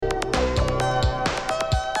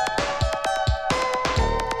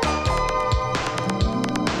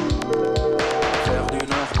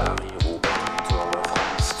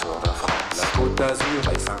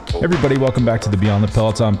Everybody, welcome back to the Beyond the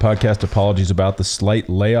Peloton podcast. Apologies about the slight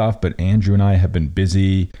layoff, but Andrew and I have been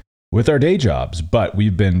busy with our day jobs, but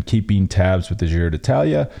we've been keeping tabs with the Giro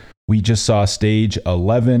d'Italia. We just saw stage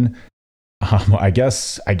 11. I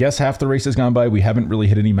guess half the race has gone by. We haven't really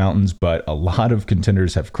hit any mountains, but a lot of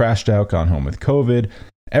contenders have crashed out, gone home with COVID.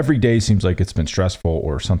 Every day seems like it's been stressful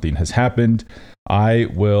or something has happened.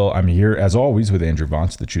 I'm here as always with Andrew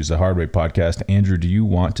Vance, the Choose the Hard Way podcast. Andrew, do you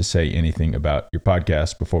want to say anything about your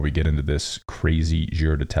podcast before we get into this crazy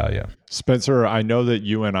Giro d'Italia? Spencer, I know that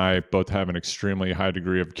you and I both have an extremely high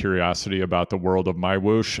degree of curiosity about the world of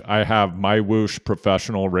MyWhoosh. I have MyWhoosh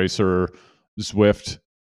professional racer, Zwift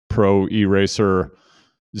pro e-racer,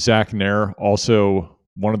 Zach Nair, also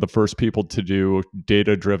one of the first people to do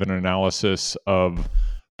data-driven analysis of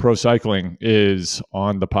pro cycling, is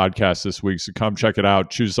on the podcast this week. So come check it out,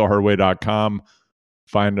 choosethehardway.com.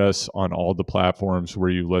 Find us on all the platforms where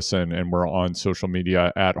you listen, and we're on social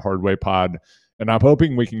media at HardwayPod. And I'm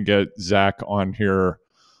hoping we can get Zach on here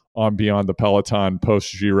on Beyond the Peloton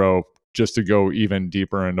post-Giro just to go even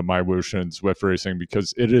deeper into MyWhoosh and Zwift racing,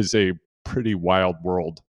 because it is a pretty wild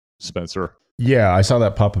world, Spencer. Yeah, I saw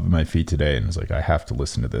that pop up in my feed today and was like, I have to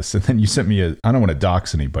listen to this. And then you sent me I don't want to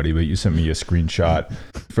dox anybody, but you sent me a screenshot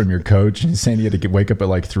from your coach and saying he had to wake up at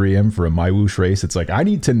like 3 a.m. for a MyWhoosh race. It's like, I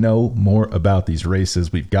need to know more about these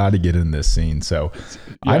races. We've got to get in this scene. So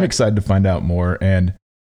yeah. I'm excited to find out more. And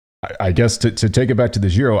I guess to take it back to the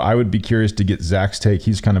Giro, I would be curious to get Zach's take.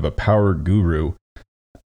 He's kind of a power guru.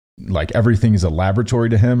 Like everything is a laboratory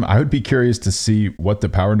to him. I would be curious to see what the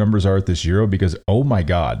power numbers are at this Giro, because, oh my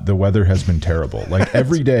God, the weather has been terrible. Like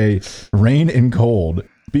every day, rain and cold,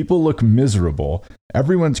 people look miserable.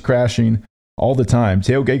 Everyone's crashing all the time.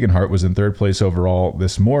 Theo Gegenhardt was in third place overall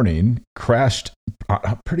this morning, crashed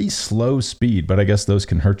a pretty slow speed, but I guess those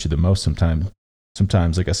can hurt you the most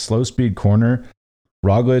sometimes like a slow speed corner.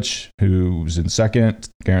 Roglic, who's in second,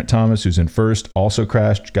 Geraint Thomas, who's in first, also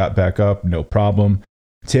crashed, got back up, no problem.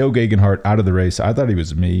 Theo Gegenhardt out of the race. I thought he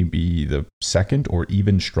was maybe the second or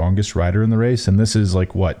even strongest rider in the race. And this is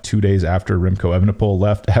like, 2 days after Remco Evenepoel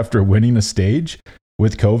left after winning a stage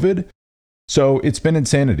with COVID. So it's been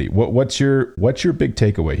insanity. What's your big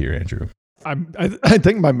takeaway here, Andrew? I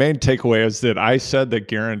think my main takeaway is that I said that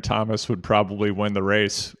Geraint Thomas would probably win the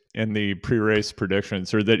race in the pre-race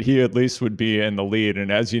predictions, or that he at least would be in the lead.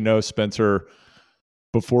 And as you know, Spencer,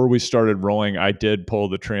 before we started rolling, I did pull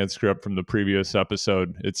the transcript from the previous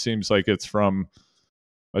episode. It seems like it's from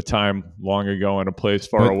a time long ago in a place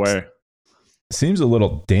far away. Seems a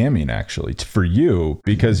little damning, actually, for you,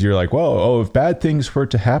 because you're like, well, if bad things were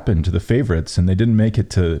to happen to the favorites and they didn't make it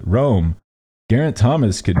to Rome, Geraint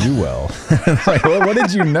Thomas could do well. Like, well, what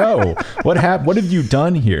did you know? What have you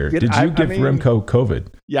done here? Did you give Remco COVID?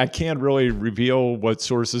 Yeah, I can't really reveal what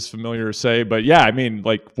sources familiar say, but yeah, I mean,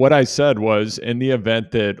 like what I said was, in the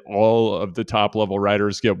event that all of the top level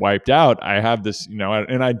riders get wiped out, I have this,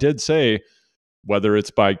 and I did say, whether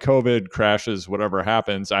it's by COVID, crashes, whatever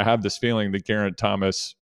happens, I have this feeling that Geraint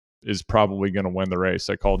Thomas is probably going to win the race.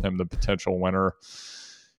 I called him the potential winner.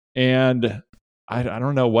 And I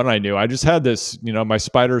don't know what I knew. I just had this, my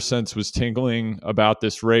spider sense was tingling about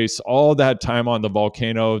this race. All that time on the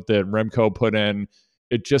volcano that Remco put in,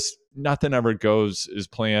 it just, nothing ever goes as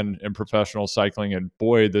planned in professional cycling. And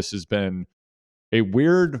boy, this has been a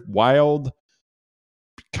weird, wild,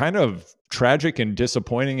 kind of tragic and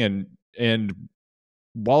disappointing. And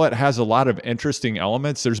while it has a lot of interesting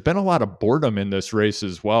elements, there's been a lot of boredom in this race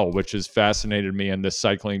as well, which has fascinated me in this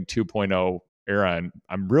cycling 2.0 era. And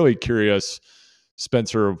I'm really curious,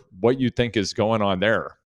 Spencer, what you think is going on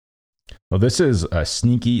there. Well, this is a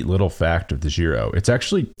sneaky little fact of the Giro. It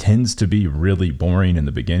actually tends to be really boring in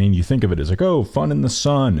the beginning. You think of it as like, oh, fun in the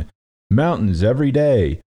sun, mountains every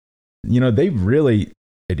day. They really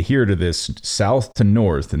adhere to this south to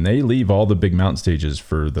north, and they leave all the big mountain stages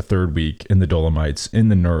for the third week in the Dolomites in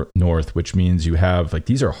the north, which means you have, like,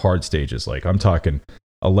 these are hard stages. Like, I'm talking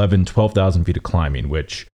 12,000 feet of climbing,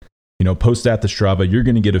 which, post at the Strava, you're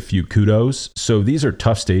going to get a few kudos. So these are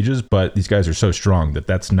tough stages, but these guys are so strong that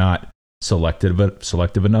that's not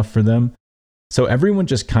selective enough for them. So everyone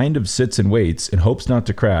just kind of sits and waits and hopes not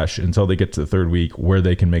to crash until they get to the third week, where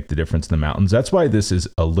they can make the difference in the mountains. That's why this is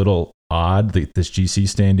a little odd, this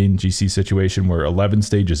GC situation where 11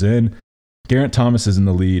 stages in, Geraint Thomas is in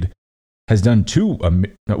the lead, has done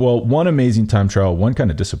one amazing time trial, one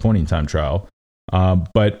kind of disappointing time trial.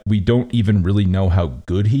 But we don't even really know how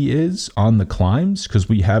good he is on the climbs, because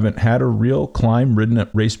we haven't had a real climb ridden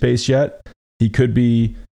at race pace yet. He could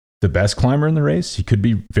be the best climber in the race. He could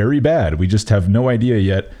be very bad. We just have no idea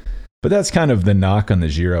yet. But that's kind of the knock on the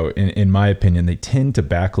Giro. In my opinion, they tend to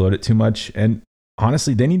backload it too much. And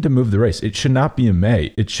honestly, they need to move the race. It should not be in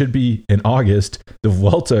May. It should be in August. The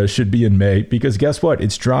Vuelta should be in May because guess what?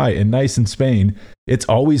 It's dry and nice in Spain. It's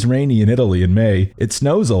always rainy in Italy in May. It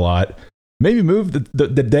snows a lot. Maybe move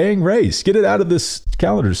the dang race. Get it out of this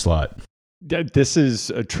calendar slot. This is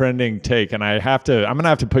a trending take, and I'm going to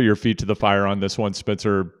have to put your feet to the fire on this one,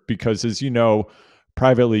 Spencer, because as you know,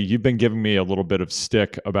 privately, you've been giving me a little bit of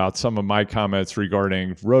stick about some of my comments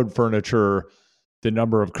regarding road furniture, the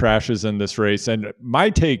number of crashes in this race. And my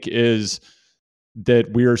take is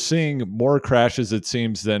that we are seeing more crashes, it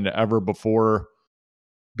seems, than ever before,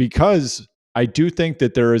 because I do think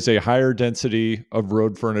that there is a higher density of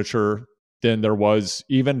road furniture than there was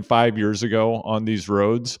even 5 years ago on these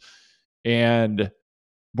roads. And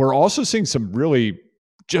we're also seeing some really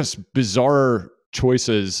just bizarre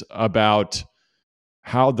choices about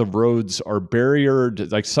how the roads are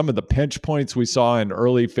barriered. Like some of the pinch points we saw in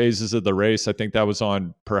early phases of the race, I think that was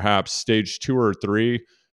on perhaps stage 2 or 3,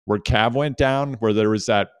 where Cav went down, where there was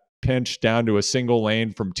that pinch down to a single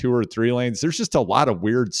lane from 2 or 3 lanes. There's just a lot of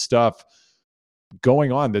weird stuff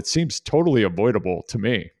going on that seems totally avoidable to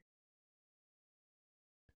me.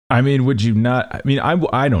 I mean, would you not? I mean,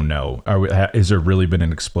 I don't know. Has there really been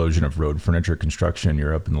an explosion of road furniture construction in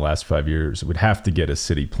Europe in the last 5 years? We'd have to get a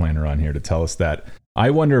city planner on here to tell us that. I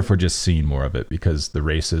wonder if we're just seeing more of it because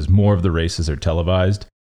more of the races are televised,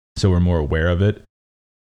 so we're more aware of it.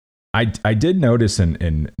 I did notice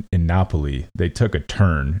in Napoli, they took a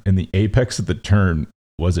turn, and the apex of the turn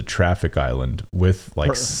was a traffic island with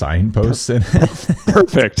like signposts in it.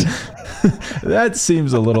 Perfect. That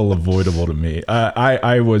seems a little avoidable to me. I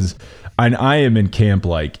am in camp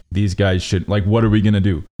like these guys should, like, what are we going to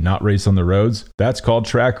do? Not race on the roads? That's called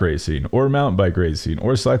track racing or mountain bike racing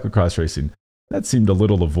or cyclocross racing. That seemed a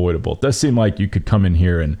little avoidable. It does seem like you could come in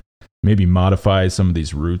here and maybe modify some of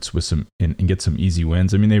these routes with and get some easy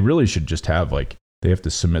wins. I mean, they really should just have they have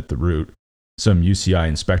to submit the route. Some UCI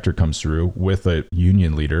inspector comes through with a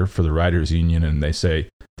union leader for the riders union, and they say,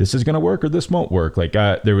 this is going to work or this won't work. Like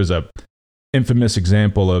there was a infamous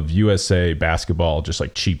example of USA basketball just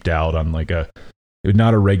like cheaped out on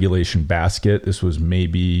not a regulation basket. This was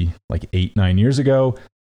maybe like 8-9 years ago.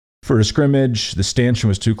 For a scrimmage, the stanchion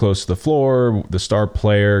was too close to the floor. The star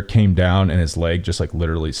player came down and his leg just like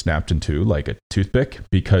literally snapped in two like a toothpick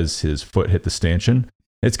because his foot hit the stanchion.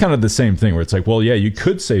 It's kind of the same thing where it's like, well, yeah, you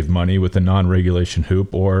could save money with a non-regulation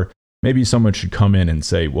hoop, or maybe someone should come in and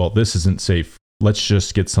say, well, this isn't safe. Let's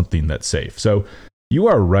just get something that's safe. So you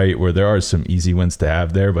are right where there are some easy wins to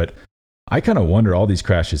have there, but I kind of wonder all these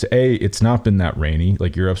crashes. It's not been that rainy.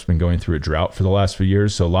 Like Europe's been going through a drought for the last few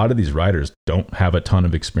years. So a lot of these riders don't have a ton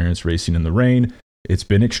of experience racing in the rain. It's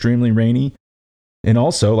been extremely rainy. And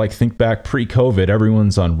also, like, think back pre-COVID,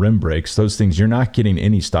 everyone's on rim brakes. Those things, you're not getting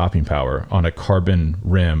any stopping power on a carbon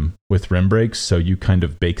rim with rim brakes. So you kind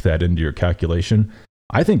of bake that into your calculation.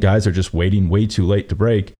 I think guys are just waiting way too late to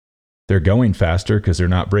brake. They're going faster because they're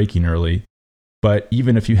not braking early. But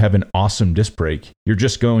even if you have an awesome disc brake, you're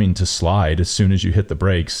just going to slide as soon as you hit the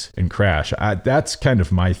brakes and crash. That's kind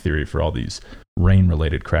of my theory for all these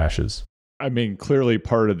rain-related crashes. I mean, clearly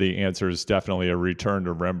part of the answer is definitely a return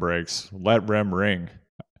to rim brakes. Let rim ring.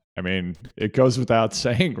 I mean, it goes without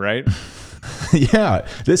saying, right? Yeah,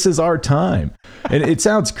 this is our time. And it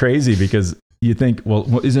sounds crazy because you think,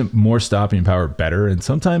 well, isn't more stopping power better? And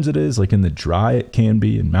sometimes it is. Like in the dry, it can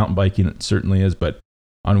be. In mountain biking, it certainly is. But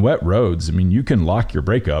on wet roads, I mean, you can lock your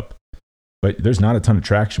brake up, but there's not a ton of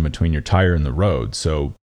traction between your tire and the road.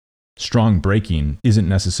 So strong braking isn't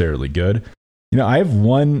necessarily good. You know, I have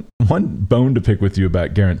one bone to pick with you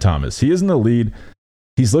about Geraint Thomas. He is in the lead.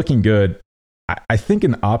 He's looking good. I think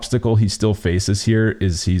an obstacle he still faces here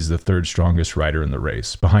is he's the third strongest rider in the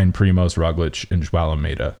race, behind Primoz Roglic and Joao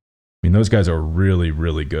Almeida. I mean, those guys are really,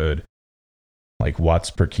 really good, like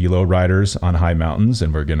watts per kilo riders on high mountains,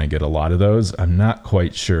 and we're going to get a lot of those. I'm not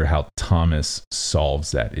quite sure how Thomas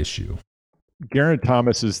solves that issue. Geraint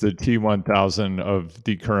Thomas is the T1000 of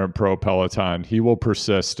the current pro peloton. He will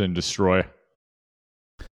persist and destroy.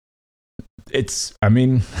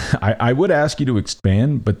 I would ask you to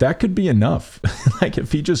expand, but that could be enough. Like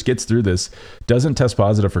if he just gets through this, doesn't test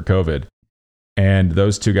positive for COVID, and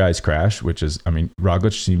those two guys crash, which is,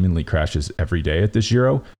 Roglic seemingly crashes every day at this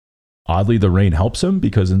Giro. Oddly, the rain helps him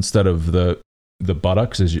because instead of the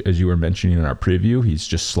buttocks, as you were mentioning in our preview, he's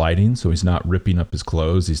just sliding. So he's not ripping up his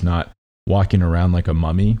clothes. He's not walking around like a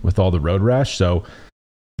mummy with all the road rash. So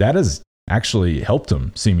that has actually helped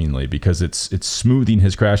him seemingly because it's smoothing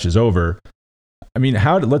his crashes over. I mean,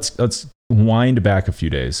 let's wind back a few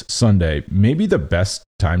days. Sunday, maybe the best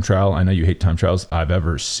time trial, I know you hate time trials, I've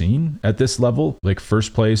ever seen at this level. Like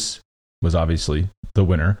first place was obviously the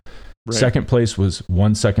winner. Right. Second place was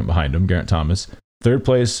 1 second behind him, Geraint Thomas. Third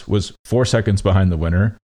place was 4 seconds behind the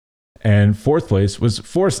winner. And fourth place was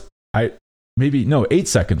 8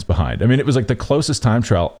 seconds behind. I mean, it was like the closest time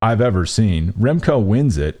trial I've ever seen. Remco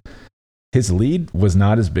wins it. His lead was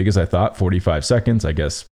not as big as I thought, 45 seconds. I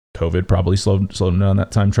guess COVID probably slowed him down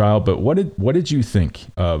that time trial. But what did you think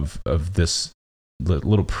of this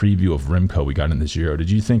little preview of Remco we got in the Giro? Did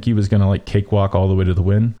you think he was going to like cakewalk all the way to the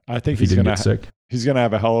win? I think he's going to get sick. He's going to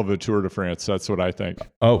have a hell of a Tour de France. That's what I think.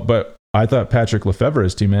 Oh, but I thought Patrick Lefevre,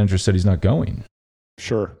 his team manager, said he's not going.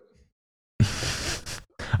 Sure.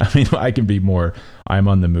 I mean, I'm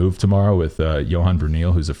on the move tomorrow with Johan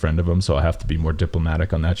Brunel, who's a friend of him, so I'll have to be more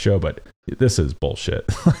diplomatic on that show, but this is bullshit.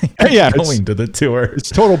 Going to the Tour. It's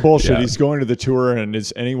total bullshit. Yeah. He's going to the Tour, and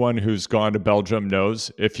as anyone who's gone to Belgium knows,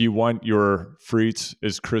 if you want your frites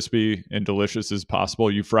as crispy and delicious as possible,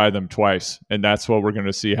 you fry them twice, and that's what we're going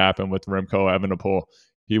to see happen with Remco Evenepoel.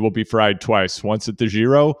 He will be fried twice, once at the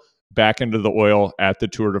Giro, back into the oil at the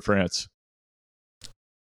Tour de France.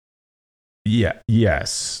 Yeah.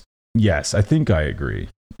 Yes. I think I agree.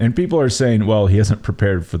 And people are saying, well, he hasn't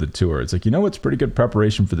prepared for the Tour. It's like, what's pretty good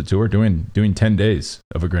preparation for the Tour? Doing 10 days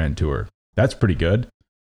of a Grand Tour. That's pretty good.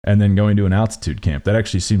 And then going to an altitude camp. That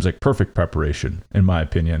actually seems like perfect preparation, in my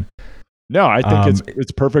opinion. No, I think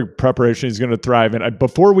it's perfect preparation. He's going to thrive. And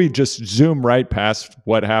before we just zoom right past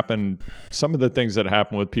what happened, some of the things that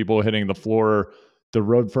happened with people hitting the floor, the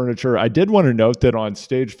road furniture, I did want to note that on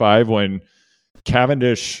stage 5, when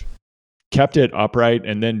Cavendish kept it upright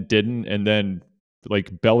and then didn't, and then like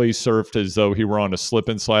belly surfed as though he were on a slip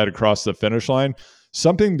and slide across the finish line.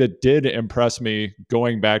 Something that did impress me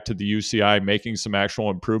going back to the UCI, making some actual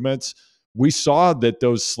improvements. We saw that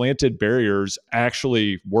those slanted barriers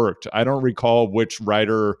actually worked. I don't recall which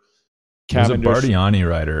rider. Cavendish. It was a Bardiani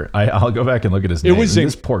rider. I'll go back and look at his name.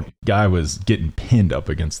 This poor guy was getting pinned up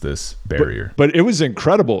against this barrier. But it was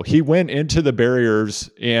incredible. He went into the barriers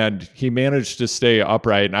and he managed to stay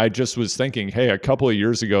upright. And I just was thinking, hey, a couple of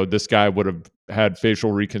years ago, this guy would have had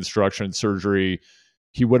facial reconstruction surgery.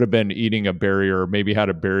 He would have been eating a barrier, maybe had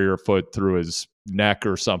a barrier foot through his neck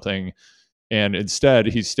or something. And instead,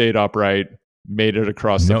 he stayed upright, made it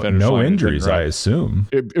across the finish line. No injuries, I assume.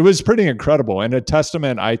 It was pretty incredible, and a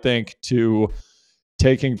testament, I think, to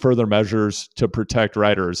taking further measures to protect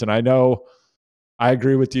riders. And I know, I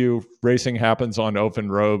agree with you, racing happens on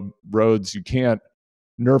open roads. You can't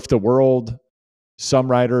nerf the world.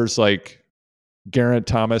 Some riders like Geraint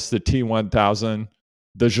Thomas, the T1000,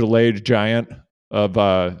 the Gilles giant of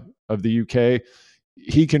the UK,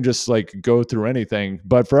 he can just like go through anything.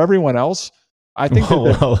 But for everyone else, I think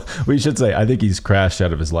we should say I think he's crashed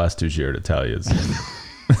out of his last 2 Giro d'Italias.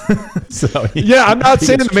 I'm not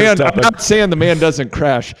saying the man doesn't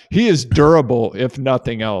crash. He is durable, if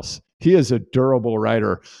nothing else. He is a durable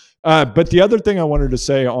rider. But the other thing I wanted to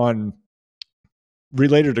say on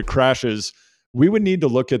related to crashes, we would need to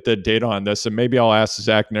look at the data on this, and maybe I'll ask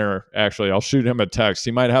Zach Nair. Actually, I'll shoot him a text.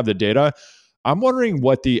 He might have the data. I'm wondering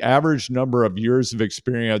what the average number of years of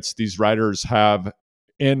experience these riders have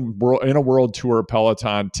in a World Tour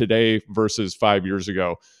peloton today versus 5 years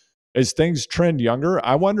ago. As things trend younger,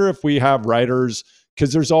 I wonder if we have riders,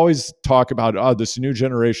 because there's always talk about, this new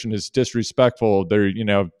generation is disrespectful. They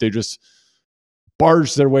just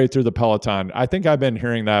barge their way through the peloton. I think I've been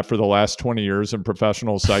hearing that for the last 20 years in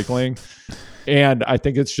professional cycling. And I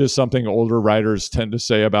think it's just something older riders tend to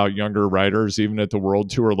say about younger riders, even at the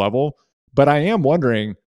World Tour level. But I am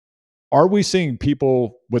wondering, are we seeing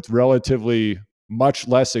people with relatively much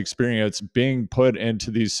less experience being put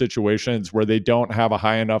into these situations where they don't have a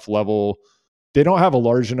high enough level, they don't have a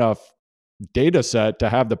large enough data set to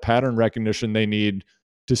have the pattern recognition they need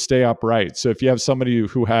to stay upright? So if you have somebody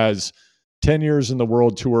who has 10 years in the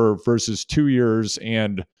World Tour versus 2 years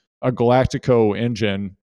and a Galactico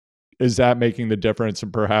engine, is that making the difference,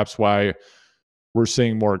 and perhaps why we're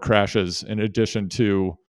seeing more crashes in addition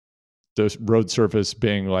to the road surface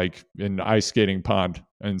being like an ice skating pond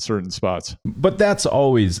in certain spots? But that's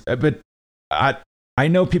always, but I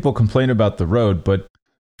know people complain about the road, but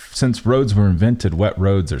since roads were invented, wet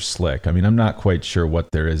roads are slick. I mean, I'm not quite sure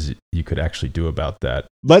what there is you could actually do about that.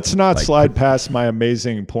 Let's not slide past my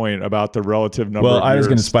amazing point about the relative number of years. Well, I was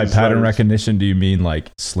going to by pattern recognition, do you mean like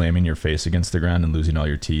slamming your face against the ground and losing all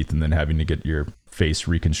your teeth and then having to get your face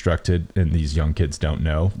reconstructed, and these young kids don't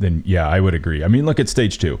know? Then yeah, I would agree. I mean, look at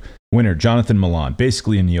stage 2. Winner, Jonathan Milan,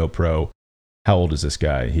 basically a neo-pro. How old is this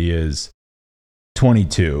guy? He is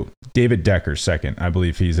 22. David Decker, second. I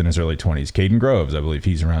believe he's in his early 20s. Caden Groves, I believe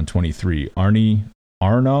he's around 23. Arnie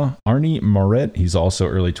Moret, he's also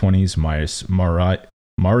early 20s. Marius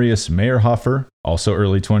Meyerhofer, also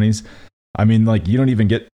early 20s. I mean, like, you don't even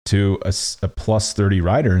get to a plus 30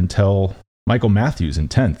 rider until Michael Matthews in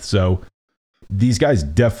 10th. So these guys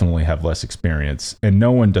definitely have less experience, and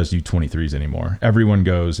no one does U23s anymore. Everyone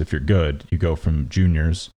goes, if you're good, you go from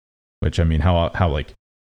juniors, which I mean, how like,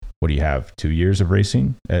 what do you have? 2 years of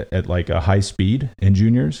racing at like a high speed in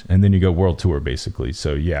juniors, and then you go world tour basically.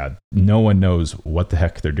 So yeah, no one knows what the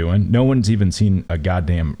heck they're doing. No one's even seen a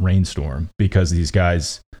goddamn rainstorm because these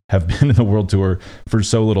guys have been in the world tour for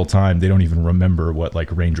so little time. They don't even remember what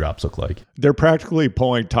like raindrops look like. They're practically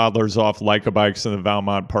pulling toddlers off Leica bikes in the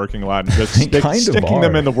Valmont parking lot and just sticking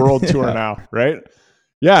them in the world tour now, right?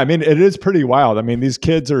 Yeah, I mean, it is pretty wild. I mean, these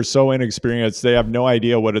kids are so inexperienced. They have no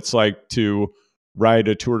idea what it's like to ride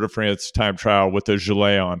a Tour de France time trial with a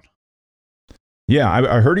gilet on. Yeah,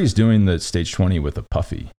 I heard he's doing the stage 20 with a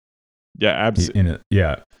puffy. Yeah, absolutely.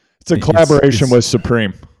 Yeah. It's a collaboration with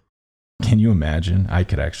Supreme. Can you imagine? I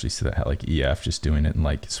could actually see that, like EF just doing it in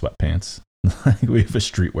like sweatpants. We have a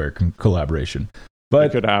streetwear collaboration. But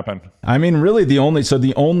it could happen. I mean, really the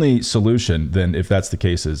only solution then, if that's the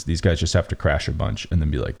case, is these guys just have to crash a bunch and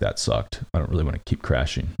then be like, that sucked. I don't really want to keep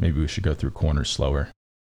crashing. Maybe we should go through corners slower.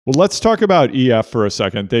 Well, let's talk about EF for a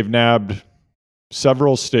second. They've nabbed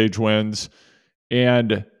several stage wins,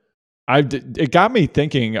 and it got me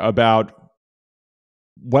thinking about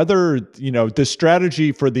whether, the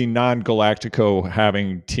strategy for the non-Galactico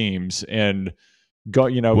having teams and go,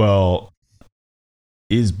 Well,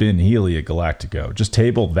 is Ben Healy a Galactico? Just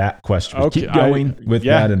table that question. Okay, keep going with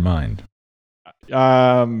that in mind.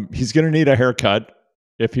 He's going to need a haircut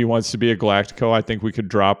if he wants to be a Galactico. I think we could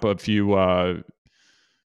drop a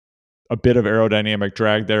bit of aerodynamic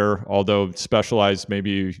drag there, although Specialized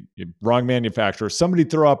maybe wrong manufacturer. Somebody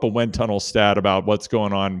throw up a wind tunnel stat about what's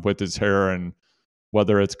going on with his hair and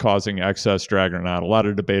whether it's causing excess drag or not. A lot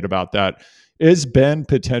of debate about that. Is Ben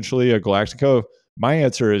potentially a Galactico? My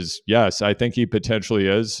answer is yes. I think he potentially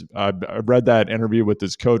is. I read that interview with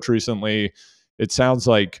his coach recently. It sounds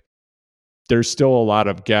like there's still a lot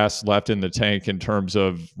of gas left in the tank in terms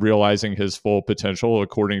of realizing his full potential,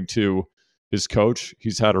 according to his coach.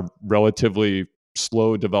 He's had a relatively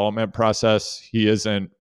slow development process. He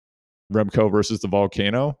isn't Remco versus the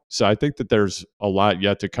Volcano. So I think that there's a lot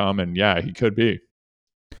yet to come. And yeah, he could be.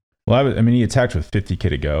 Well, I mean, he attacked with 50K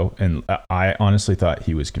to go, and I honestly thought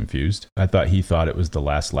he was confused. I thought he thought it was the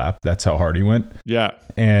last lap. That's how hard he went. Yeah.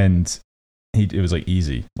 And it was like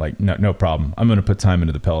easy, like no problem. I'm going to put time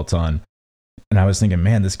into the peloton. And I was thinking,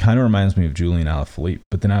 man, this kind of reminds me of Julian Alaphilippe.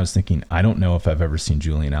 But then I was thinking, I don't know if I've ever seen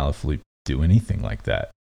Julian Alaphilippe do anything like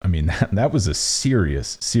that. I mean, that was a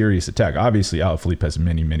serious attack. Obviously, Alaphilippe has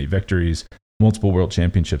many, many victories, multiple world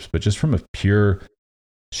championships, but just from a pure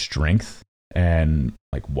strength and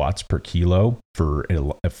like watts per kilo for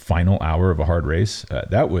a final hour of a hard race,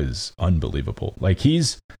 that was unbelievable. Like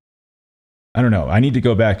I don't know, I need to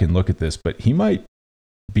go back and look at this, but he might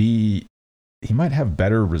have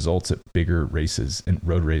better results at bigger races and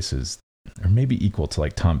road races, or maybe equal to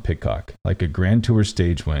like Tom Pidcock, like a Grand Tour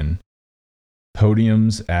stage win,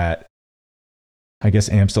 podiums at, I guess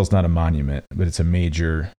Amstel's not a monument, but it's a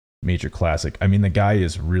major classic. I mean, the guy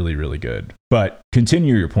is really, really good. But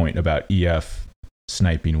continue your point about EF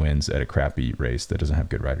sniping wins at a crappy race that doesn't have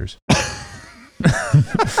good riders.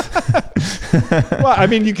 Well, I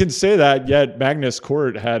mean, you can say that, yet Magnus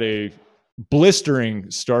Cort had a blistering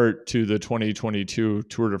start to the 2022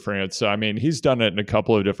 Tour de France. So, I mean, he's done it in a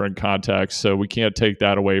couple of different contexts, so we can't take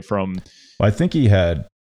that away from... Well, I think he had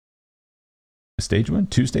a stage win,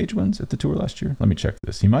 2 stage wins at the Tour last year. Let me check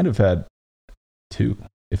this. He might have had 2,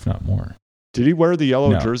 if not more. Did he wear the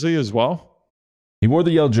yellow jersey as well? He wore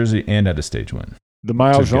the yellow jersey and had a stage win. The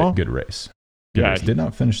Maillot Jaune? Good race. Good race. Did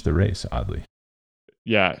not finish the race, oddly.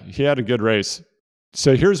 Yeah, he had a good race.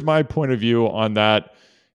 So here's my point of view on that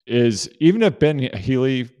is, even if Ben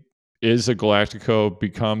Healy is a Galactico,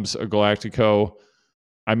 becomes a Galactico,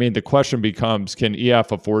 I mean, the question becomes, can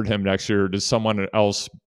EF afford him next year? Does someone else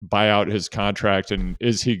buy out his contract, and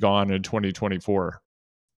is he gone in 2024?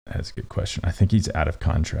 That's a good question. I think he's out of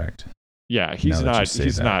contract. Yeah, he's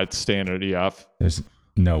not staying at EF. There's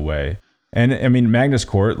no way. And I mean, Magnus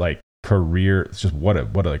Cort, like career, it's just what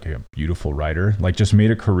a beautiful rider. Like, just made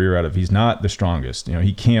a career out of. He's not the strongest.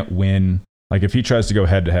 He can't win. Like, if he tries to go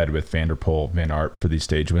head to head with Van der Poel, Van Aert for these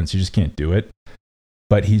stage wins, he just can't do it.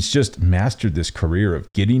 But he's just mastered this career of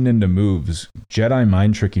getting into moves, Jedi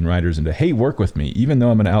mind tricking riders into, hey, work with me, even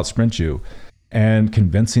though I'm going to out sprint you, and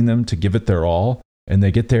convincing them to give it their all. And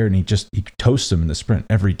they get there and he toasts them in the sprint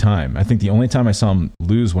every time. I think the only time I saw him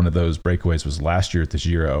lose one of those breakaways was last year at the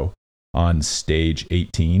Giro on stage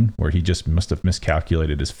 18, where he just must have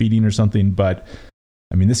miscalculated his feeding or something. But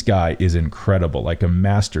I mean, this guy is incredible, like a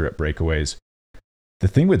master at breakaways. The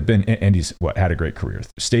thing with Ben, and he's had a great career.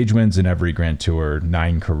 Stage wins in every Grand Tour,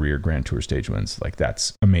 9 career Grand Tour stage wins. Like,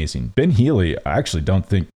 that's amazing. Ben Healy, I actually don't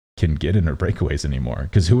think can get into breakaways anymore,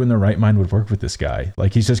 because who in their right mind would work with this guy?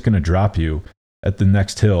 Like, he's just going to drop you at the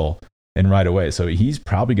next hill and right away. So he's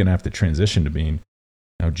probably going to have to transition to being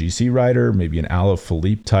GC rider, maybe an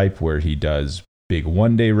Alaphilippe type where he does big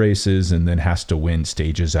one-day races and then has to win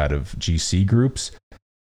stages out of GC groups.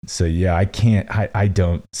 So yeah, I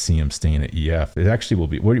don't see him staying at EF. It actually will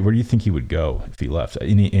be, where do you think he would go if he left?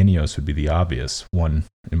 Ineos would be the obvious one,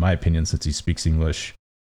 in my opinion, since he speaks English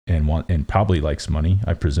and probably likes money,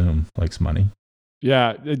 I presume, likes money.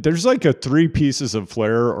 Yeah, there's like a 3 pieces of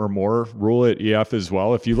flair or more rule at EF as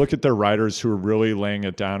well. If you look at their riders who are really laying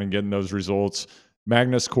it down and getting those results,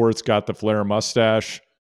 Magnus Kort's got the flair mustache.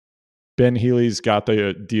 Ben Healy's got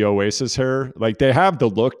the Oasis hair. Like, they have the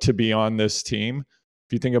look to be on this team.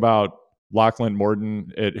 If you think about Lachlan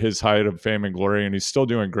Morton at his height of fame and glory, and he's still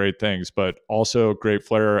doing great things, but also great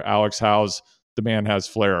flair. Alex Howes, the man has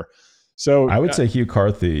flair. So I would say Hugh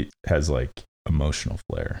Carthy has like emotional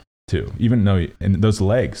flair too, even though and those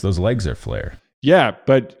legs are flair. Yeah,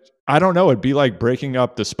 but I don't know. It'd be like breaking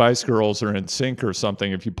up the Spice Girls or NSYNC or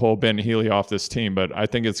something if you pull Ben Healy off this team, but I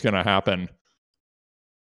think it's going to happen.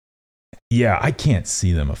 Yeah, I can't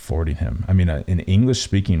see them affording him. I mean, an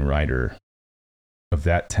English-speaking rider of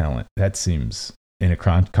that talent, that seems, in a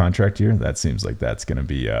contract year, that seems like that's going to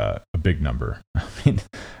be a big number. I mean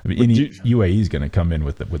UAE is going to come in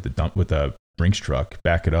with a Brinks truck,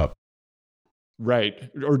 back it up. Right.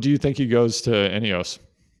 Or do you think he goes to Ineos?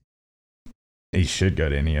 He should go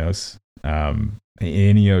to Ineos.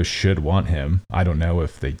 Ineos should want him. I don't know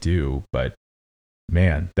if they do, but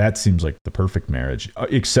man, that seems like the perfect marriage,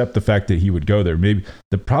 except the fact that he would go there. Maybe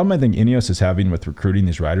the problem I think Ineos is having with recruiting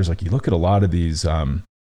these riders, like you look at a lot of these,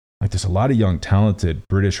 like there's a lot of young, talented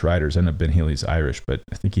British riders. I know Ben Healy's Irish, but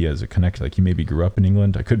I think he has a connection. Like he maybe grew up in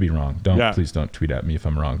England. I could be wrong. Please don't tweet at me if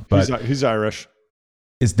I'm wrong. But he's Irish.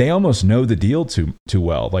 Is they almost know the deal too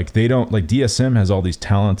well. Like they don't, like DSM has all these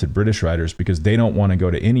talented British riders because they don't want to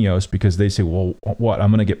go to Ineos because they say, well, what,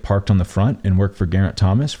 I'm going to get parked on the front and work for Geraint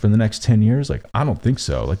Thomas for the next 10 years? Like, I don't think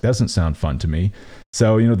so. Like, that doesn't sound fun to me.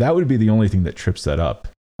 So, that would be the only thing that trips that up,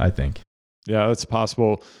 I think. Yeah, that's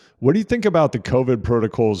possible. What do you think about the COVID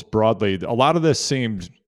protocols broadly? A lot of this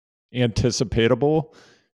seemed anticipatable.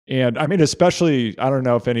 And I mean, especially, I don't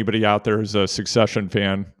know if anybody out there is a Succession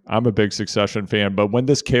fan. I'm a big Succession fan, but when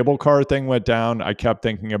this cable car thing went down, I kept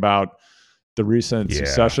thinking about the recent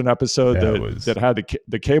Succession episode that had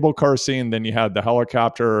the cable car scene. Then you had the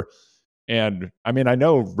helicopter. And I mean, I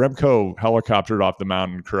know Remco helicoptered off the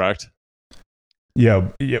mountain, correct? Yeah,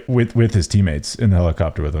 with his teammates in the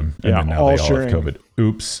helicopter with him. And then now they all have COVID.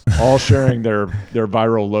 Oops. All sharing their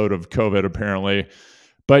viral load of COVID, apparently.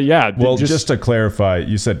 But yeah. Well, just to clarify,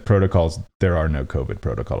 you said protocols. There are no COVID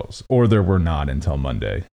protocols, or there were not until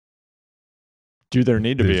Monday. Do there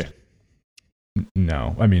need to be?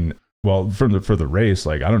 No. I mean, well, for the race,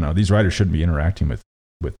 like, I don't know. These riders shouldn't be interacting with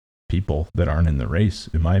people that aren't in the race,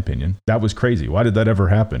 in my opinion. That was crazy. Why did that ever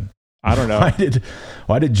happen? I don't know.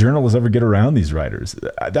 Why did journalists ever get around these riders?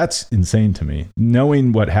 That's insane to me.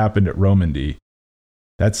 Knowing what happened at Romandy,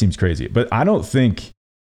 that seems crazy. But I don't think...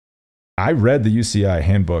 I read the UCI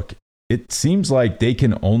handbook. It seems like they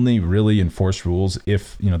can only really enforce rules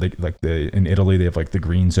if, in Italy, they have like the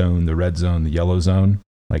green zone, the red zone, the yellow zone,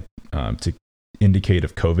 like to indicate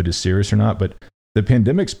if COVID is serious or not. But the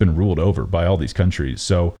pandemic's been ruled over by all these countries.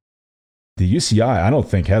 So the UCI, I don't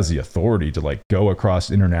think, has the authority to like go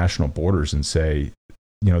across international borders and say,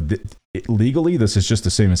 legally, this is just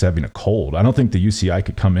the same as having a cold. I don't think the UCI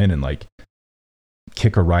could come in and like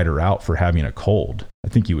kick a rider out for having a cold. I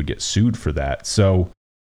think you would get sued for that. So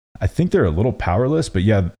I think they're a little powerless, but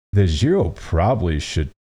yeah, the Giro probably should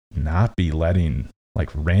not be letting like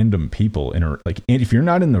random people and if you're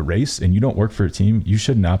not in the race and you don't work for a team, you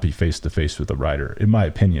should not be face to face with a rider, in my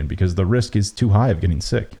opinion, because the risk is too high of getting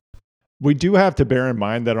sick. We do have to bear in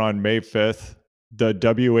mind that on May 5th, the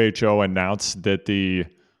WHO announced that the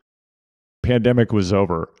pandemic was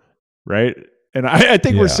over, right? And I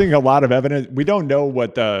think we're seeing a lot of evidence. We don't know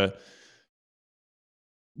what the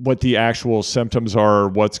actual symptoms are,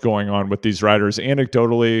 what's going on with these riders.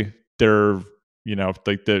 Anecdotally, there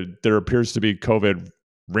appears to be COVID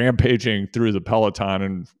rampaging through the peloton,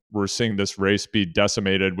 and we're seeing this race be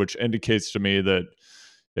decimated, which indicates to me that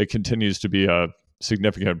it continues to be a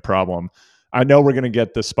significant problem. I know we're going to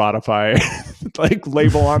get the Spotify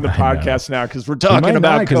label on the podcast now because we're talking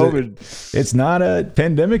about COVID. It's not a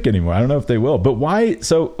pandemic anymore. I don't know if they will, but why?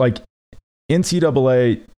 So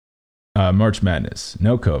NCAA March Madness,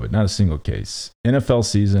 no COVID, not a single case. NFL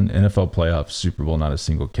season, NFL playoffs, Super Bowl, not a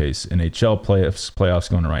single case. NHL playoffs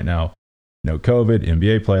going on right now, no COVID.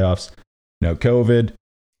 NBA playoffs, no COVID.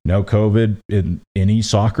 No COVID in any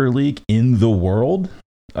soccer league in the world.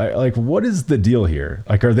 Like, what is the deal here?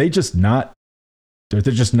 Like, are there just not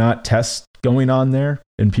tests going on there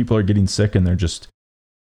and people are getting sick and they're just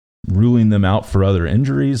ruling them out for other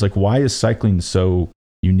injuries? Like, why is cycling so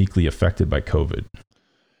uniquely affected by COVID?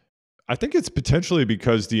 I think it's potentially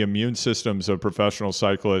because the immune systems of professional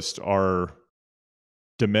cyclists are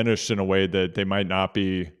diminished in a way that they might not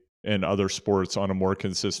be in other sports on a more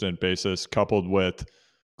consistent basis, coupled with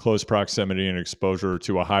close proximity and exposure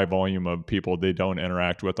to a high volume of people they don't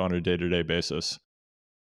interact with on a day-to-day basis.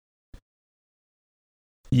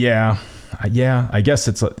 Yeah. I guess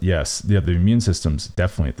it's yes. Yeah, the immune system's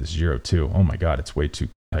definitely at this Giro too. Oh my God, it's way too,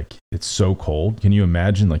 like, it's so cold. Can you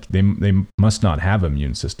imagine? Like, they must not have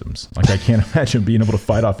immune systems. Like, I can't imagine being able to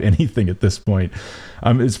fight off anything at this point.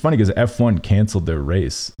 It's funny because F1 canceled their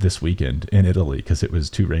race this weekend in Italy because it was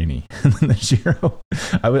too rainy. And then the Giro,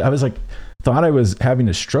 I was like, thought I was having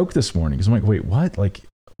a stroke this morning because I'm like, wait, what? Like,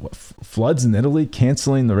 floods in Italy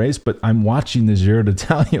canceling the race? But I'm watching the Giro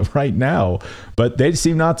d'Italia right now. But they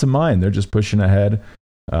seem not to mind. They're just pushing ahead.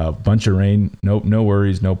 Bunch of rain, no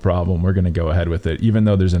worries, no problem. We're going to go ahead with it. Even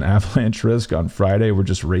though there's an avalanche risk on Friday, we're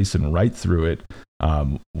just racing right through it.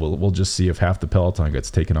 We'll just see if half the peloton gets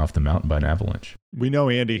taken off the mountain by an avalanche. We know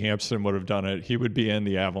Andy Hampson would have done it. He would be in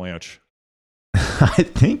the avalanche. I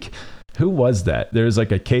think, who was that? There's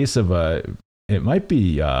like a case of it might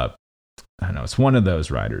be, I don't know, it's one of those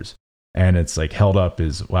riders. And it's like held up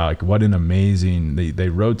as, wow, like what an amazing, they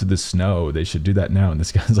rode to the snow. They should do that now. And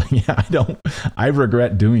this guy's like, yeah, I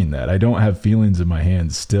regret doing that. I don't have feelings in my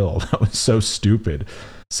hands still. That was so stupid.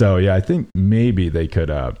 So yeah, I think maybe they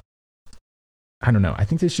could, I don't know. I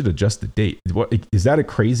think they should adjust the date. What, is that a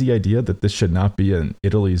crazy idea that this should not be in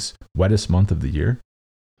Italy's wettest month of the year?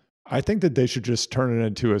 I think that they should just turn it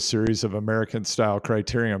into a series of American-style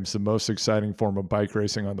criteriums, the most exciting form of bike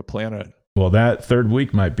racing on the planet. Well, that third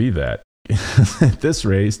week might be that. At this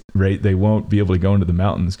rate, they won't be able to go into the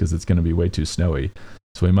mountains because it's going to be way too snowy.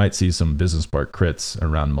 So we might see some business park crits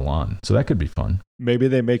around Milan. So that could be fun. Maybe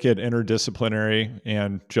they make it interdisciplinary,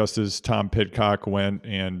 and just as Tom Pidcock went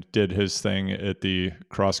and did his thing at the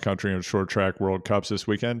cross country and short track World Cups this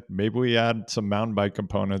weekend, maybe we add some mountain bike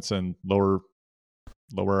components in lower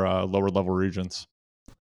level regions.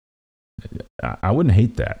 I wouldn't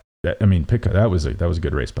hate that. I mean, that was a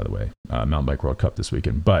good race, by the way. Mountain Bike World Cup this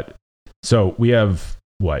weekend. But so we have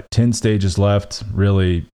 10 stages left,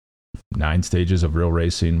 really 9 stages of real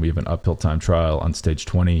racing. We have an uphill time trial on stage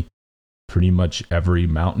 20. Pretty much every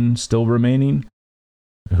mountain still remaining.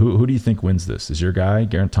 Who do you think wins this? Is your guy,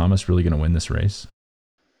 Geraint Thomas, really going to win this race?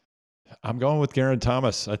 I'm going with Geraint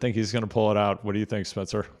Thomas. I think he's going to pull it out. What do you think,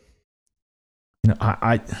 Spencer?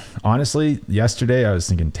 I honestly, yesterday I was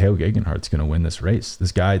thinking Theo Gegenhardt's going to win this race.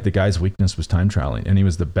 The guy's weakness was time trialing, and he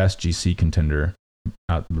was the best GC contender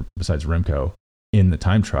besides Remco in the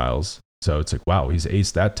time trials. So it's like, wow, he's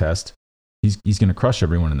aced that test. He's going to crush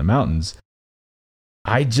everyone in the mountains.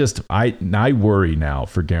 I worry now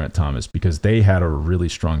for Geraint Thomas because they had a really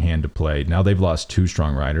strong hand to play. Now they've lost 2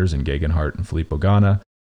 strong riders in Gegenhardt and Filippo Ganna.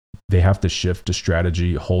 They have to shift to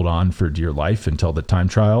strategy, hold on for dear life until the time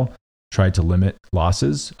trial. Try to limit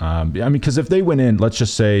losses. I mean, because if they went in, let's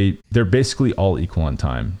just say they're basically all equal on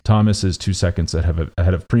time. Thomas is 2 seconds ahead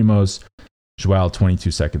of Primoz, Joao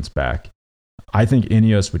 22 seconds back. I think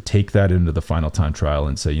Ineos would take that into the final time trial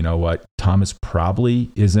and say, you know what, Thomas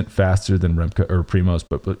probably isn't faster than Remco or Primoz,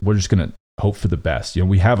 but we're just going to hope for the best.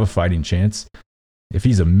 We have a fighting chance. If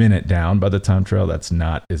he's a minute down by the time trial, that's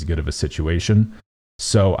not as good of a situation.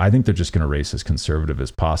 So I think they're just going to race as conservative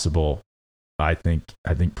as possible. I think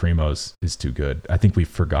Primoz is too good. I think we've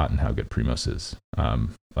forgotten how good Primoz is.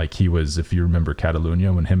 Like he was, if you remember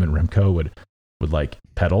Catalunya, when him and Remco would like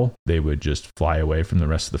pedal, they would just fly away from the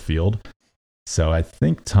rest of the field. So I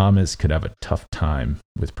think Thomas could have a tough time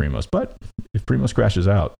with Primoz. But if Primoz crashes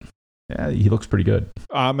out, yeah, he looks pretty good.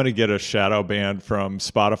 I'm going to get a shadow ban from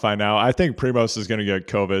Spotify now. I think Primoz is going to get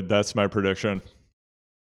COVID. That's my prediction.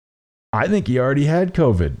 I think he already had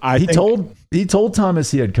COVID. He told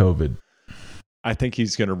Thomas he had COVID. I think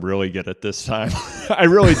he's going to really get it this time. I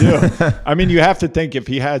really do. I mean, you have to think if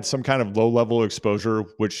he had some kind of low-level exposure,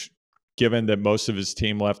 which given that most of his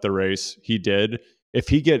team left the race, he did. If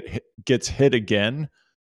he gets hit again,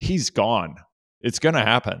 he's gone. It's going to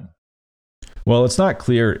happen. Well, it's not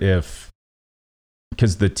clear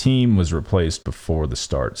because the team was replaced before the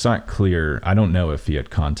start. It's not clear. I don't know if he had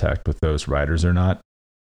contact with those riders or not.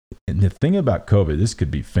 And the thing about COVID, this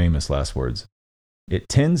could be famous last words. It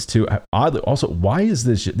tends to oddly also. Why is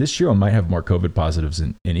this Giro might have more COVID positives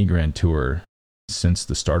than any Grand Tour since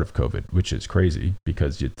the start of COVID, which is crazy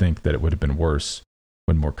because you'd think that it would have been worse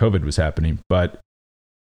when more COVID was happening. But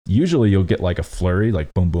usually you'll get like a flurry,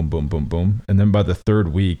 like boom, boom, boom, boom, boom, and then by the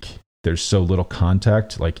third week, there's so little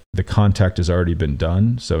contact, like the contact has already been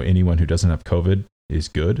done. So anyone who doesn't have COVID is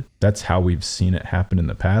good. That's how we've seen it happen in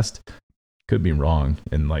the past. Could be wrong.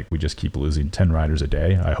 And like, we just keep losing 10 riders a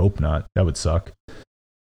day. I hope not. That would suck.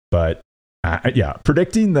 But yeah,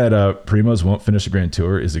 predicting that Primoz won't finish a Grand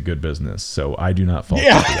Tour is a good business. So I do not fall into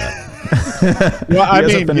that. Well, I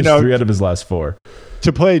mean, finished 3 out of his last 4.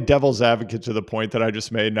 To play devil's advocate to the point that I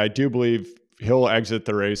just made, and I do believe he'll exit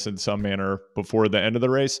the race in some manner before the end of the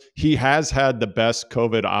race. He has had the best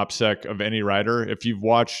COVID OPSEC of any rider. If you've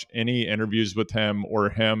watched any interviews with him or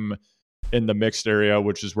him in the mixed area,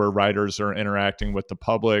 which is where riders are interacting with the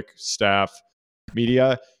public, staff,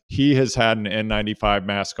 media, he has had an N95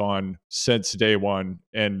 mask on since day one.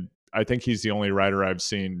 And I think he's the only rider I've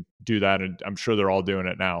seen do that. And I'm sure they're all doing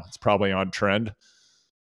it now. It's probably on trend.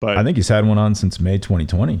 But I think he's had one on since May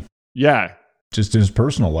 2020. Yeah. Just in his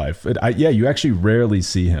personal life. You actually rarely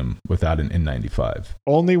see him without an N95.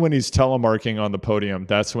 Only when he's telemarking on the podium.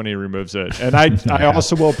 That's when he removes it. And I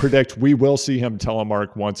also will predict we will see him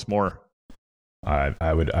telemark once more.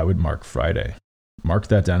 I would mark Friday. Mark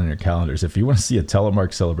that down in your calendars. If you want to see a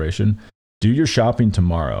telemark celebration, do your shopping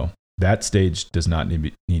tomorrow. That stage does not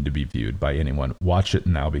need to be viewed by anyone. Watch it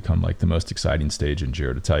now become like the most exciting stage in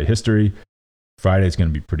Giro to tell you history. Friday is going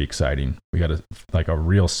to be pretty exciting. We got a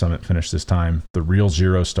real summit finish this time. The real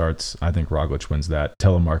Giro starts. I think Roglic wins that.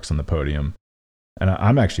 Telemark's on the podium. And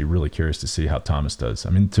I'm actually really curious to see how Thomas does. I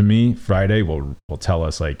mean, to me, Friday will tell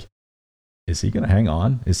us, like, is he going to hang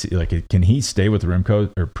on? Is he can he stay with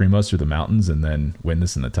Remco or Primoz through the mountains and then win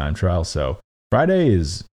this in the time trial? So Friday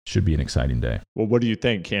should be an exciting day. Well, what do you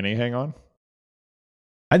think? Can he hang on?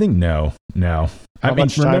 I think no. How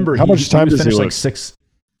much time does he lose?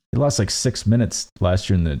 He lost like 6 minutes last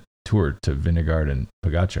year in the Tour to Vingegaard and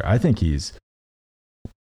Pogacar. I think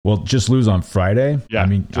just lose on Friday. Yeah, I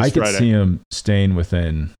mean, I could Friday. see him staying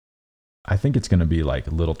within, I think it's going to be like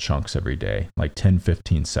little chunks every day, like 10,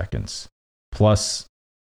 15 seconds. Plus,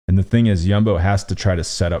 and the thing is, Jumbo has to try to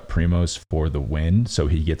set up Primoz for the win, so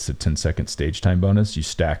he gets a 10-second stage time bonus. You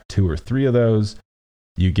stack 2 or 3 of those,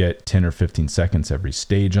 you get 10 or 15 seconds every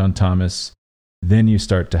stage on Thomas. Then you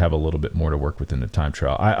start to have a little bit more to work with in the time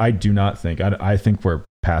trial. I do not think, I think we're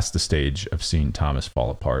past the stage of seeing Thomas fall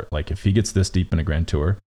apart. Like, if he gets this deep in a Grand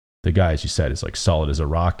Tour, the guy, as you said, is like solid as a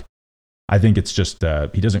rock. I think it's just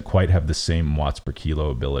he doesn't quite have the same watts per kilo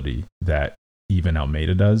ability that even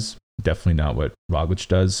Almeida does. Definitely not what Roglic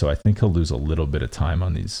does. So I think he'll lose a little bit of time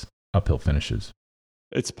on these uphill finishes.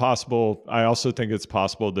 It's possible. I also think it's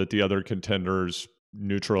possible that the other contenders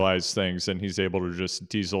neutralize things and he's able to just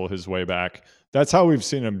diesel his way back. That's how we've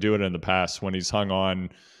seen him do it in the past when he's hung on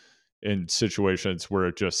in situations where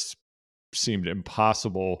it just seemed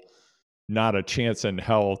impossible, not a chance in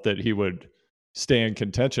hell that he would stay in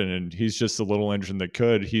contention. And he's just a little engine that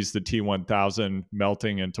could. He's the T1000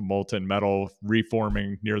 melting into molten metal,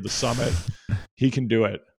 reforming near the summit. He can do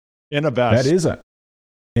it in a vest. That is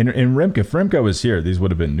in Remco. If Remco was here, these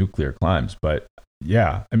would have been nuclear climbs. But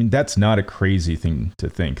yeah, I mean, that's not a crazy thing to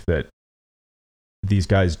think that these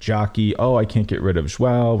guys jockey, I can't get rid of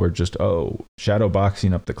Joao. We're just, shadow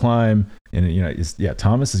boxing up the climb. And,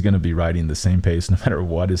 Thomas is going to be riding the same pace no matter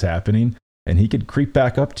what is happening. And he could creep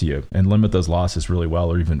back up to you and limit those losses really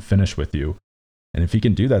well or even finish with you. And if he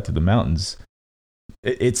can do that to the mountains,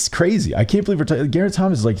 it's crazy. I can't believe Geraint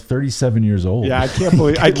Thomas is like 37 years old. Yeah, I can't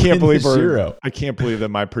believe I can't believe that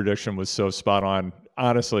my prediction was so spot on.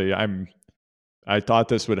 Honestly, I thought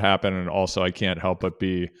this would happen, and also I can't help but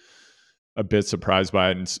be a bit surprised by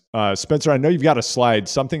it. And Spencer, I know you've got a slide.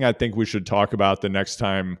 Something I think we should talk about the next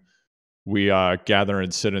time we gather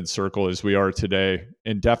and sit in circle as we are today,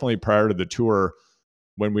 and definitely prior to the Tour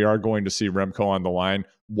when we are going to see Remco on the line.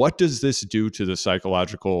 What does this do to the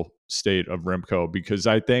psychological state of Remco? Because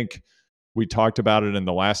I think we talked about it in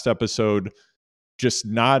the last episode, just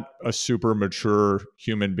not a super mature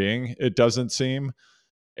human being, it doesn't seem.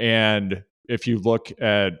 And if you look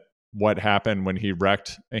at what happened when he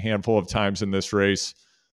wrecked a handful of times in this race,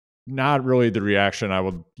 not really the reaction I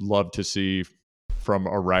would love to see from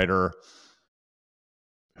a rider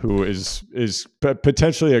who is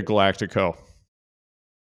potentially a Galactico.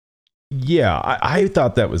 Yeah, I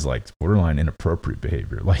thought that was like borderline inappropriate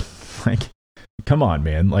behavior. Like, come on,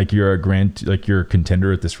 man. Like, you're a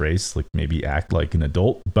contender at this race. Like, maybe act like an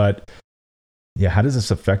adult. But Yeah, how does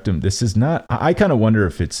this affect him? This is not. I kind of wonder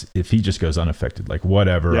if he just goes unaffected, like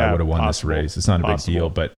whatever. I would have won this race. It's not a big deal.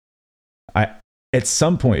 But at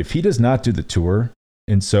some point, if he does not do the Tour,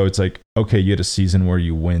 and so it's like, okay, you had a season where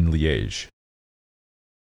you win Liège.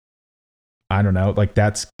 I don't know, like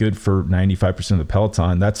that's good for 95% of the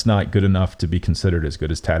peloton. That's not good enough to be considered as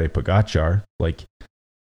good as Tadej Pogačar. Like,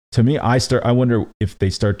 to me, I wonder if they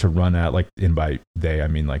start to run out, like, and by they, I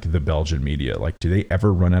mean like the Belgian media, like, do they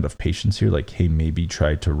ever run out of patience here? Like, hey, maybe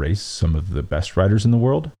try to race some of the best riders in the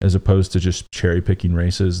world, as opposed to just cherry picking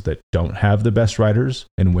races that don't have the best riders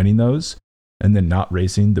and winning those, and then not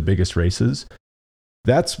racing the biggest races.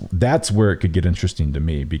 That's where it could get interesting to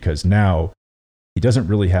me, because now he doesn't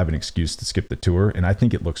really have an excuse to skip the Tour, and I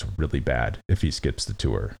think it looks really bad if he skips the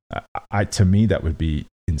Tour. To me, that would be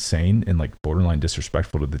insane and like borderline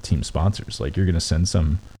disrespectful to the team sponsors. Like, you're going to send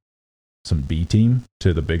some B team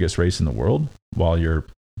to the biggest race in the world while your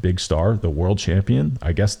big star, the world champion,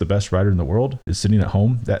 I guess the best rider in the world, is sitting at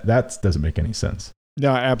home. That doesn't make any sense.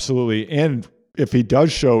 No, absolutely. And if he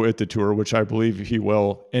does show at the Tour, which I believe he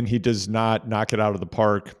will, and he does not knock it out of the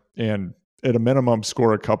park and at a minimum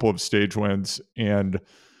score a couple of stage wins and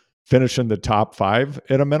finish in the top 5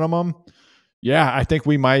 at a minimum, yeah, I think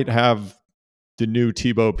we might have the new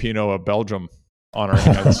Thibaut Pinot of Belgium on our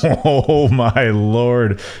hands. Oh my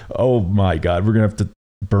Lord. Oh my God. We're going to have to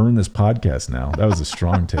burn this podcast now. That was a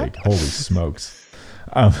strong take. Holy smokes.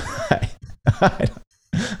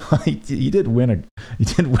 He did win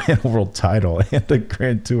a world title and a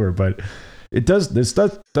Grand Tour, but this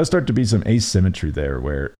does start to be some asymmetry there,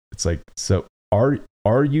 where it's like, so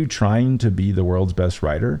are you trying to be the world's best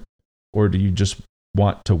rider, or do you just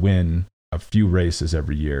want to win a few races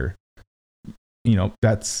every year? You know,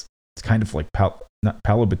 it's kind of like not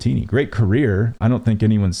Paolo Bettini. Great career. I don't think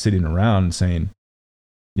anyone's sitting around saying,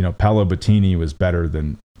 you know, Paolo Bettini was better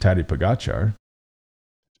than Tadej Pogačar.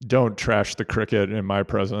 Don't trash the cricket in my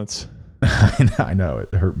presence. I know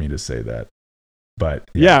it hurt me to say that, but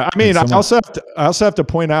yeah, I mean, I also have to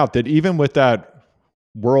point out that even with that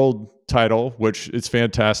world title, which is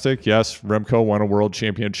fantastic. Yes, Remco won a world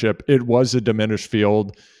championship. It was a diminished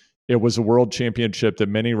field. It was a world championship that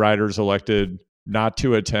many riders elected not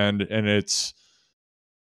to attend. And it's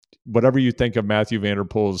whatever you think of Matthew van der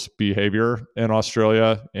Poel's behavior in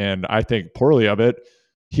Australia, and I think poorly of it,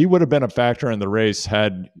 he would have been a factor in the race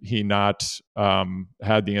had he not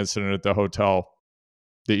had the incident at the hotel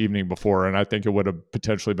the evening before. And I think it would have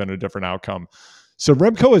potentially been a different outcome. So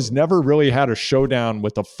Remco has never really had a showdown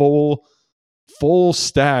with a full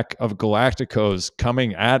stack of Galacticos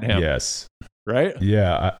coming at him. Yes. Right?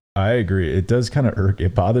 Yeah, I agree. It does kind of irk.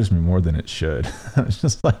 It bothers me more than it should. It's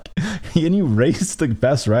just like, can you race the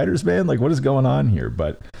best riders, man? Like, what is going on here?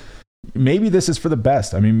 But maybe this is for the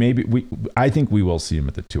best. I mean, I think we will see him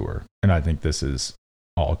at the Tour. And I think this is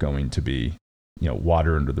all going to be, you know,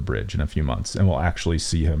 water under the bridge in a few months. And we'll actually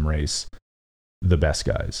see him race the best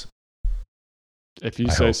guys. If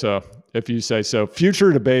you say so. If you say so.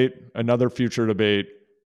 Future debate, another future debate.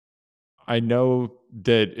 I know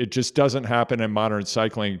that it just doesn't happen in modern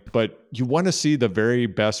cycling, but you want to see the very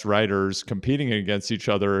best riders competing against each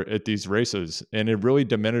other at these races. And it really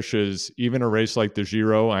diminishes even a race like the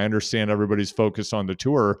Giro. I understand everybody's focused on the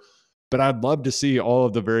Tour, but I'd love to see all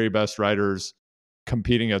of the very best riders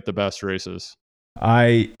competing at the best races.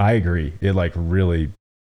 I agree. It like really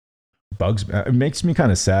bugs me. It makes me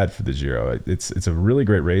kind of sad for the Giro. It's a really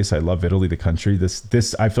great race. I love Italy, the country.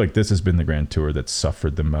 This I feel like this has been the Grand Tour that's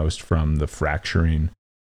suffered the most from the fracturing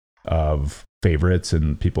of favorites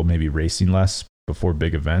and people maybe racing less before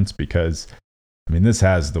big events, because I mean, this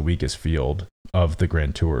has the weakest field of the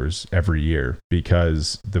Grand Tours every year,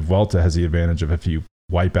 because the Vuelta has the advantage of, if you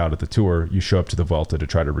wipe out at the Tour, you show up to the Vuelta to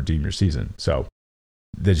try to redeem your season. So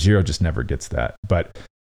the Giro just never gets that. But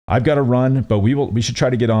I've got to run, but we should try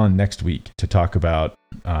to get on next week to talk about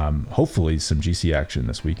hopefully some GC action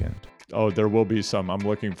this weekend. Oh, there will be some. I'm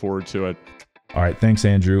looking forward to it. All right. Thanks,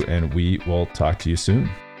 Andrew. And we will talk to you soon.